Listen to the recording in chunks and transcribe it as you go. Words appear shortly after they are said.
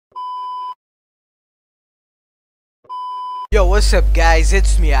Yo, what's up guys,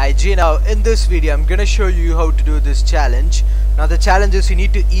 it's me IG. Now in this video I'm gonna show you how to do this challenge. Now the challenge is you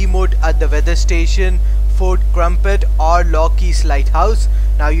need to emote at the weather station, Fort Crumpet or Lockie's Lighthouse.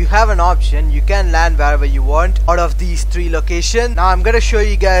 Now you have an option, you can land wherever you want out of these three locations. Now I'm gonna show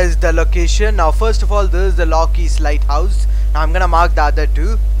you guys the location. Now first of all, this is the Lockie's Lighthouse. Now I'm gonna mark the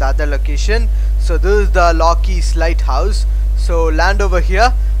other location. So this is the Lockie's Lighthouse. So land over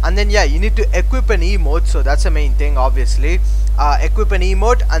here, and then yeah, you need to equip an emote. So that's the main thing, obviously. Equip an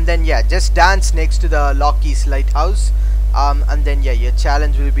emote, and then yeah, just dance next to the Lockie's Lighthouse, and then yeah, your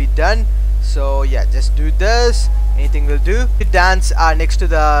challenge will be done. So yeah, just do this, anything will do. You dance next to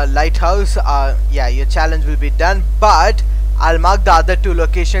the lighthouse, yeah, your challenge will be done. But I'll mark the other two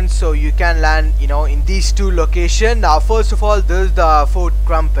locations so you can land, in these two locations. Now first of all, this is the Fort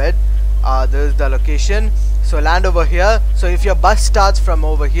Crumpet. This is the location. So land over here. So if your bus starts from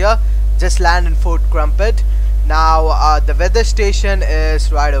over here, just land in Fort Crumpet. Now the weather station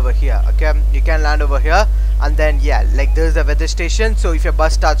is right over here. Okay, you can land over here, and then yeah, like this is the weather station. So if your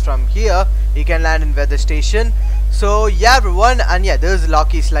bus starts from here, you can land in weather station. So yeah everyone, and yeah, this is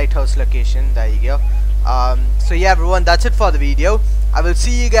Lockie's Lighthouse location. There you go. So yeah everyone, that's it for the video. I will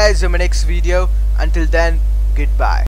see you guys in my next video. Until then, goodbye.